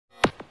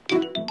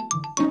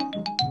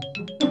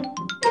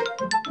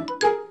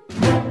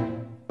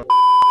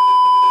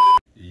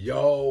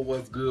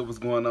good? What's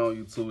going on,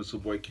 YouTube? It's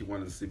your boy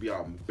Q1CB.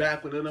 I'm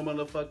back with another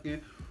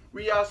motherfucking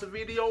reaction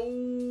video.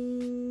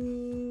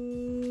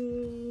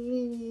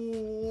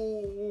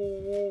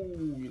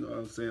 You know what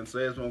I'm saying?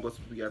 Today's one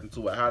we got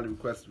into a highly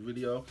requested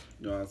video.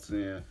 You know what I'm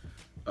saying?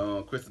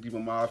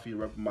 Debo Mafia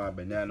rubbing my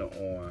banana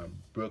on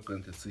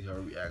Brookyln to see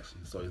her reaction.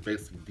 So it's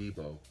basically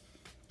Debo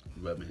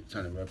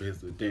trying to rub his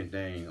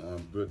ding on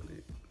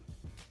Brookyln.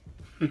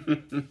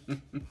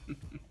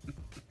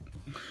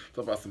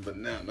 Talk about some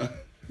banana.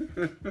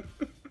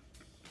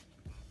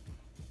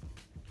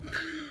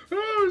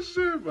 Oh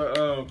shit, but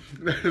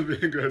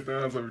big good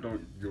thumbs up. We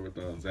don't give a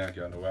thumbs down,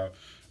 y'all know why.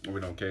 We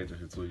don't cater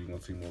here too. You're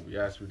gonna see more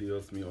reaction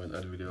videos from me or in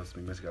other videos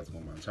from me. Make sure you guys go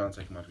on my channel,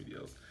 check my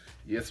videos.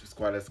 Yes,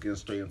 squad, let's get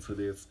straight into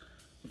this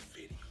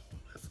video.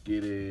 Let's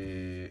get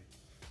it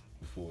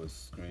full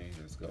screen.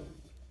 Let's go.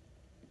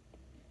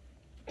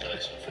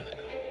 That's what I'm finna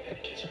go in the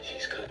kitchen.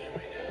 She's cooking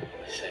right now.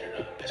 Let's set her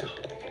up. Let's go.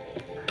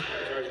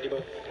 Charge,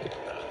 Debo.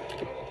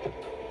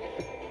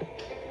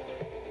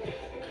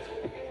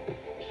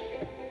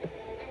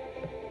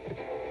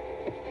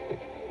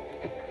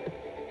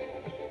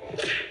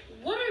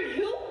 What are you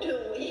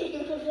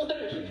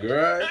doing?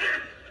 Girl.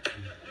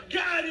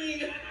 Got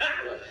him!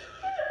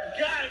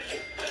 Got him!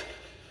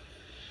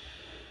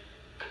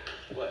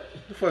 What?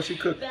 The fuck she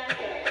cooking? Back up.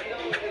 Go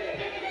over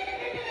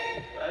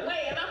there.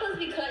 Wait, am I supposed to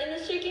be cutting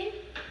this chicken?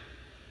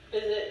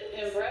 Is it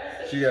in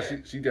breast?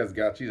 She just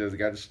got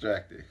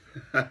distracted.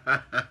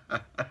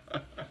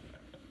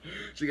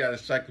 She got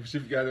distracted. She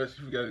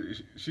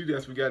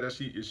just forgot that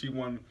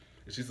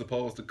she's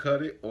supposed to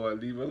cut it or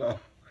leave it alone.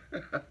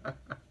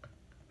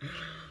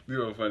 You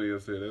know what funny I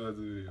said? That was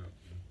the video.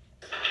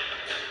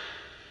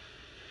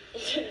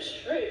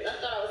 Straight. I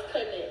thought I was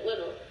cutting it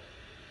little.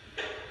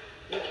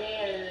 You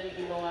can, and then you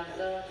can go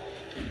outside.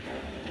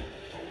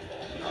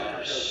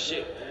 Oh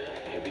shit.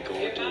 Here we go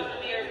You're again. about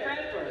to be a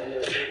prepper.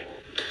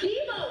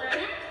 Debo,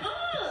 back up!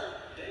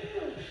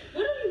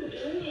 What are you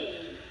doing?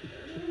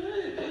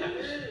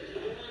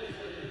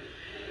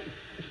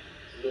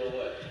 Doing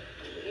what?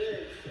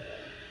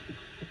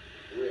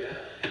 Where at?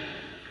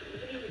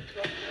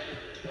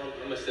 I'm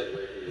gonna step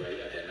away from you right. You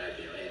got that knife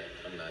in your hand.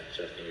 I'm not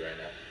trusting you right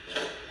now.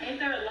 Ain't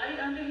there a light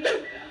under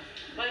here?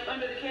 Like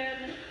under the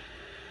cabinet?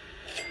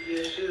 Yeah,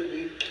 it should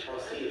be. I'll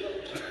see it.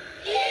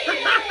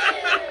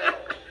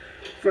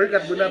 So he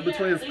got to put that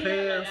between his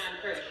pants.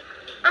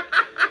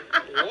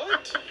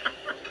 What?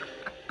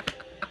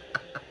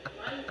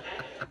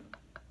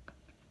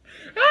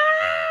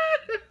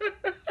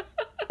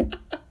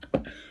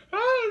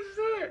 Oh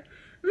shit!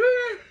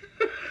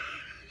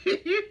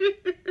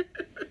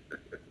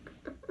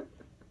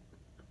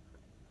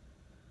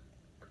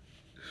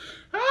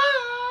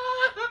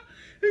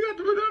 He got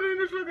the banana in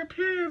his fucking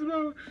pants,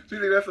 bro. She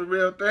think that's a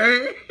real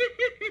thing.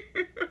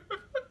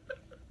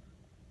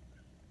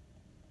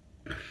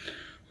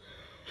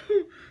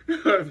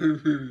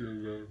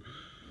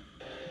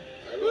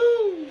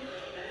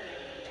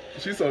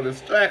 She's so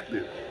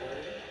distracted.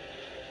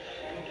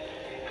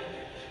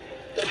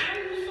 Why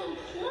are you so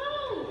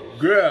close?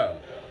 Girl,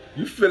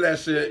 you feel that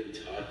shit.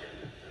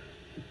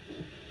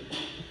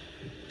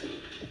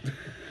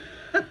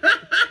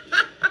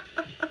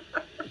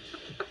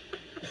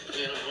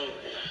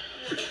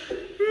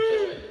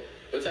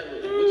 What type of,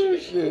 what you Oh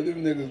make? shit,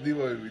 them niggas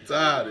Debo is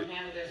retarded.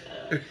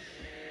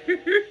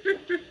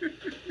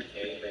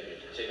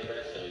 Chicken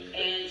breast or you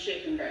And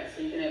chicken breast.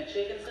 So you can have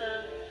chicken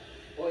sub,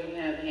 or you can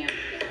have the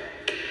hamburger.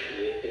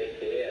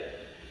 yeah.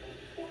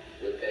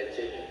 With that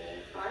chicken, man.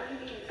 Why are you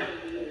being so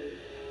weird?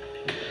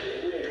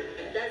 Weird.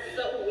 That's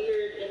so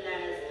weird and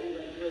nasty.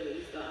 Like,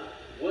 really, stop.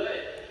 What?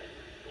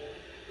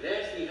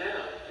 Nasty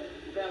how?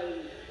 Bro,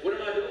 What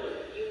am I doing?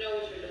 you know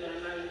what you're doing.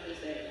 I'm not even gonna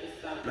say it. Just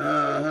stop.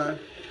 Uh-huh.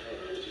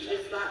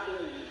 Just stop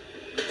doing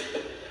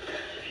it.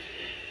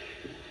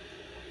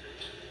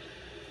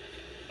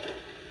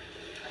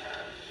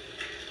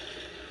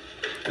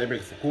 They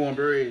make some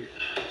cornbread.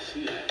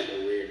 She acting so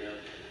weird now.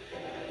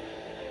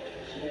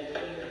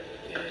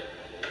 Yeah.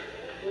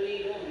 What are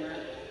you doing, bro?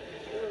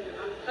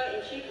 I'm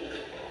cutting chicken.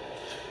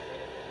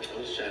 I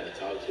was trying to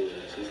talk to her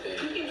and she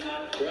said, You can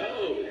talk.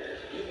 bro,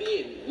 you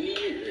being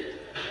weird.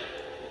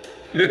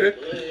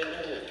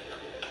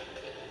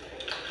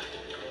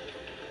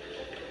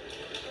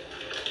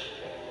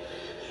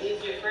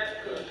 Is your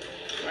prep cook?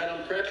 Right,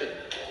 I'm prepping.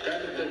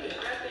 Prepping cooking.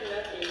 Prepping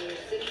nothing. You're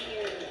sitting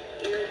here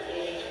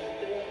irritating,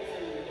 doing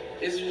some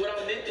This is what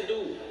I'm meant to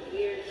do.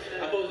 weird I'm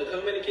stuff. supposed to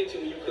come in the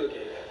kitchen when you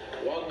cooking,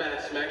 walk by,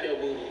 smack your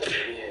booty.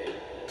 Yeah.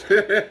 Bro,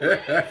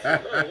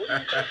 what are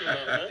you talking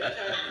about, man?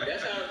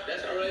 That's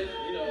how, like,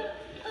 you know.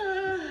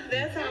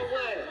 That's how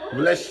what?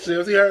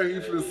 Relationships. He heard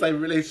you for the same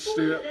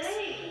relationships.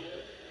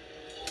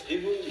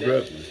 People,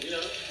 Brooklyn. you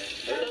know.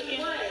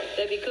 Cooking?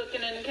 They be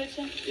cooking in the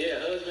kitchen? Yeah,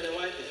 husband and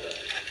wife and stuff.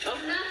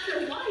 I'm not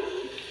your wife.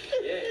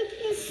 Yeah.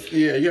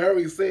 Yeah, you heard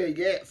what he said.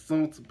 Yeah,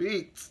 soon to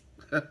beat.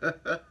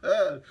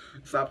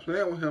 Stop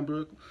playing with him,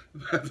 Brooklyn.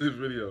 That's his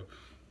video.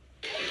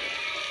 I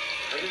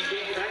just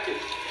need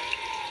practice.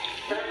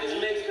 Practice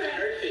makes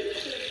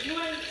perfect. You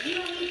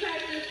don't need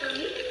practice for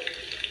me.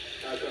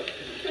 How come?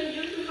 Because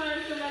you can find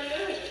somebody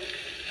else.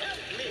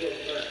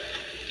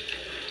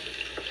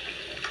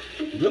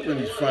 Brookyln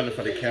be fronting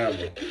for the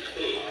camera.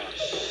 Oh,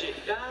 shit.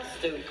 That's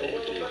stupid.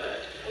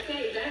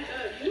 Okay, back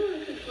up. You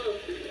were too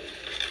close to me.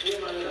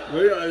 What do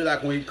you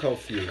like when he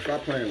close to you?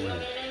 Stop playing with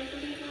him.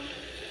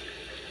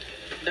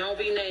 Don't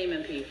be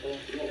naming people.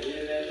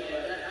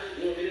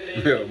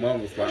 Yeah,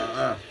 mom was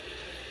like,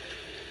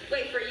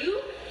 Wait, for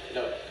you?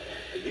 No,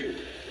 for you.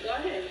 Go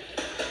ahead.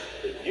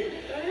 For you.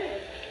 Go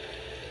ahead.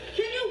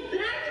 Can you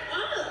back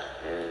up?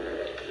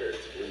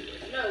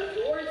 No,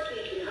 you're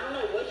speaking. I don't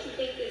know what you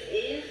think this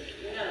is.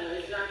 No,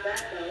 it's not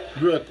that though.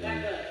 Brookyln.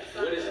 Back up.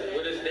 What is that?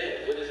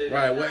 What is it?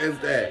 Right, what is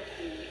that?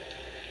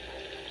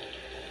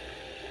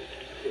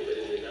 What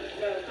is it not?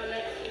 Bro, come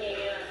next to me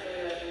again. I say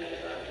that to me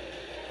about it.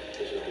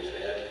 What you want to say?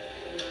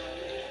 No.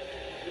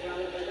 You want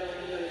to look like I want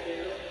to go to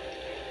jail?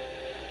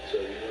 So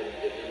if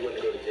you want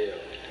to go to jail,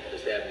 to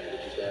stab me,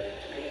 would you stab me?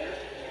 Yeah.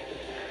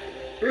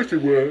 Yes, she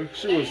was.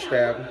 She was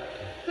stabbing.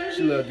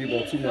 She loved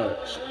Debo too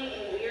much. So annoying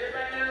and weird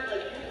right now.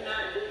 Like, you do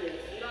not do this.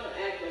 You don't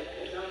act like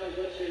this. I don't know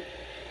what your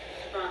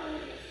problem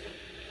is.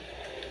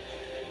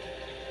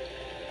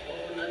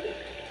 Oh, nothing.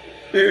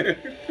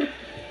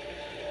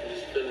 I'm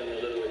just feeling a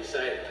little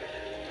excited.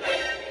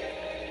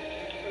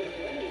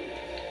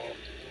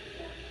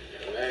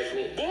 Don't ask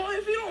me. Boy,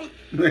 if you don't...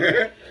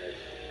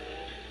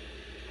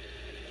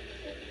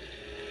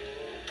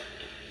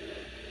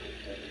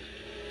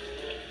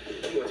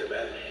 You want to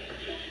bathroom?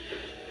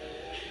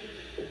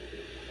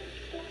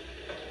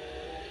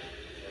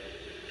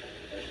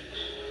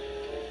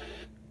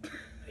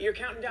 You're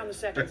counting down the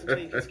seconds until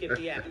you can skip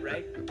the ad,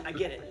 right? I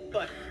get it.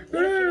 But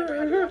what if you never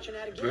had to watch an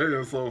ad again? That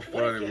is so What if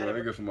funny, you had man. a-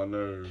 It gets on my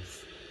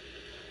nerves.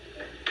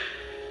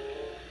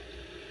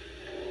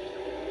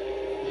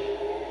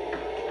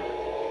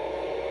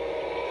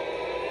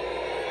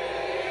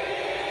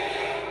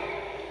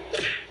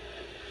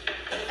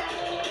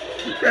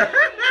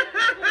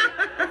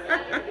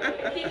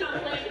 Keep on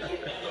playing with you.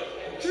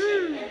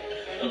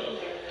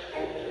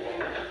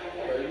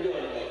 What are you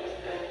doing?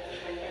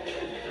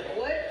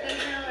 What the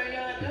hell are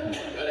y'all doing?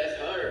 Oh, that's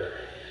her.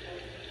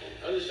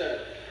 I'm just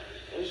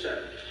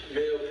trying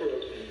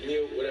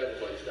meal, whatever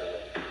fun stuff.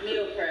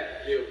 Meal prep.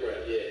 Meal prep,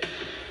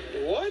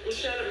 yeah. What? I'm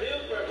just trying to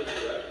meal prep with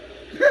you, right?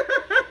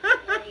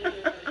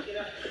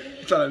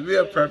 Trying to be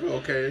a perfect,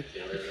 okay.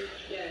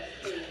 Yes,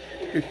 please.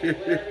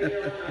 Whatever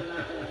you're on, I'm not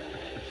on.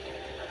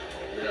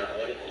 You're not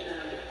on it? No.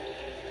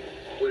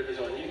 What if it's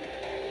on you?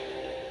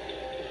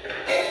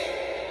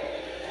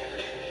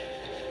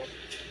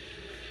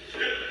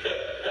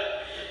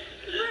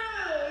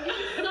 Bro,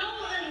 you're so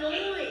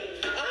annoying.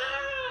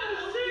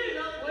 Oh, shit.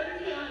 What are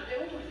y'all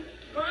doing?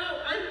 Bro,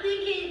 I'm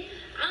thinking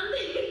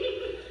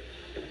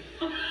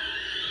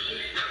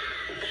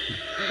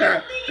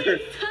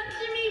he's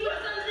touching me with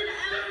something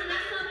else, and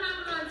that's not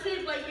happening on tip.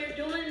 Like, you're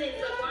doing this,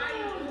 so why are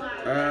you doing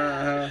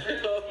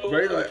that?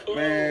 Very like,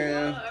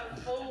 man. I'm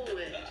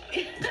fooling.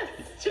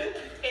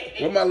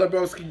 Where my little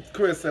bro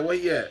Chris at? Where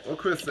he at? Where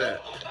Chris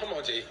at? Come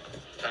on, G.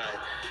 Alright.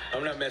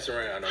 I'm not messing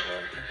around no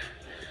more.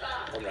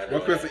 I'm not Where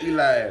doing Chris that. and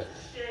Eli at?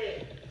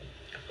 Shit.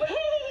 But how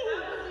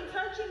was he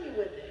touching you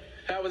with it?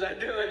 How was I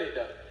doing it,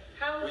 though?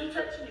 How was he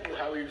touching you with it?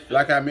 How were you feeling?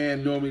 Like how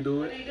men normally do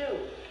What it? did he do?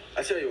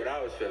 I tell you what I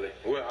was feeling.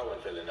 Well, I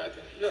wasn't feeling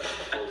nothing.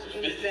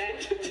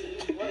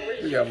 Exactly. What were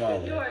Look you? at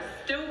mama. You are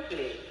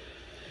stupid.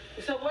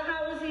 So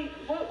how was he?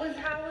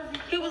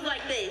 He was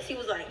like this. He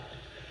was like,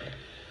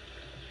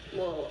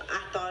 well,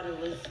 I thought it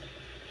was,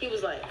 he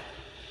was like,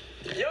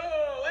 Yo,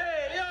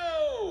 hey,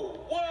 yo!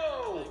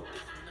 Whoa!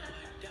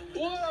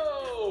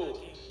 Whoa!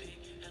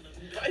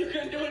 Why you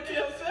couldn't do it to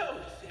yourself?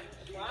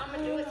 well, I'm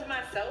going to do it to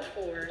myself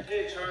for.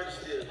 Hey, charge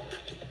still.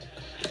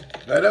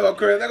 There go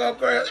Chris. There go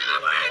Chris.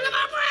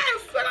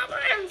 There go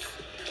Chris.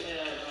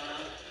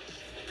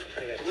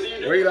 What are you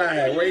doing? Where Eli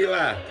at? Where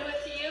Eli? Do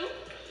it to you? You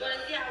want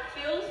to see how it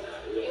feels?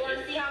 You want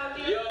to see how it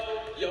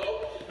feels? Yo!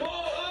 Whoa!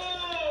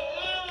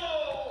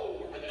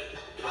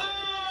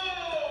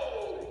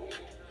 Oh!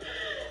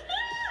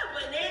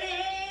 Banana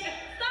head.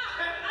 Stop.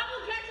 I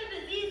will catch a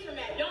disease from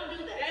that. Don't do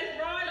that. That's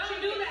raw Don't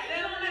chicken. do that.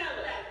 You don't mess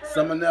with that. For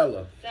real.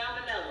 Salmonella.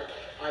 Salmonella.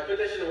 Alright, put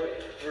that shit away.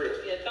 For real.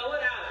 Yeah, throw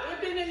it out. It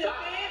been in the Stop.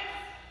 pants.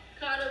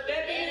 Caught a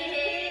banana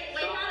head.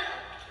 Wait, hold up.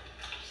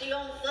 She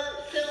gonna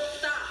still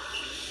stop.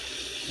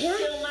 What?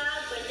 Still my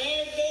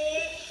banana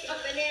dead. A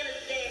banana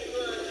dead.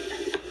 Look.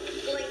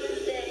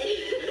 Glinky's dead.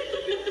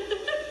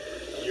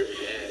 You're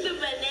bad. The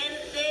banana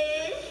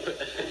dead.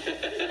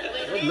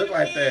 Don't look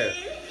like that.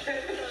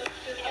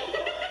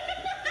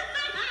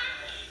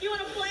 You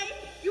wanna play?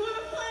 You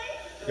wanna play?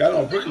 Y'all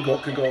know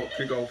Brookyln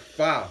can go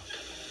far.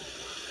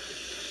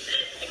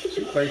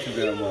 She plays too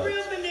damn much.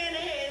 Real banana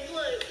heads,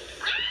 look.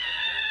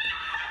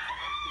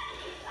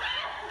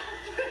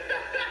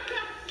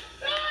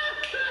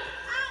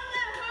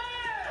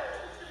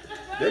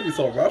 They be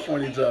so rough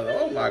on each other.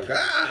 Oh my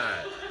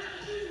god.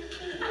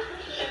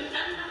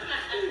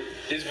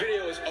 This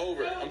video is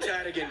over. I'm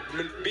tired of getting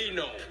be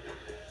known.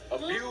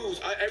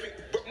 Abused.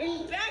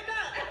 Move. Back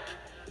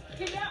up.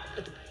 Get out.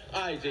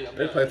 Alright, G. I'm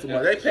They done. play too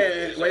much. They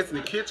play waste in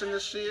the kitchen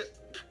and shit.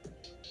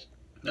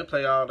 They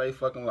play all day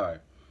fucking life.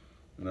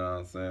 You know what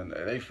I'm saying?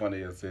 They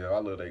funny as hell. I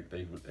love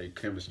they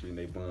chemistry and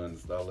they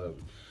buns. I love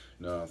it.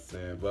 You know what I'm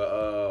saying?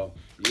 But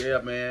yeah,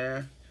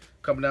 man.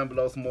 Comment down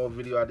below some more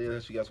video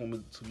ideas that you guys want me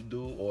to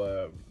do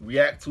or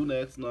react to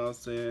next. You know what I'm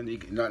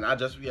saying? Not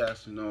just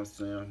reaction. You know what I'm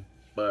saying?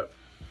 But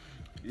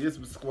yes,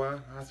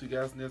 Squad. I'll see you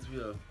guys next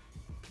video.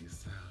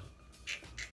 Peace out.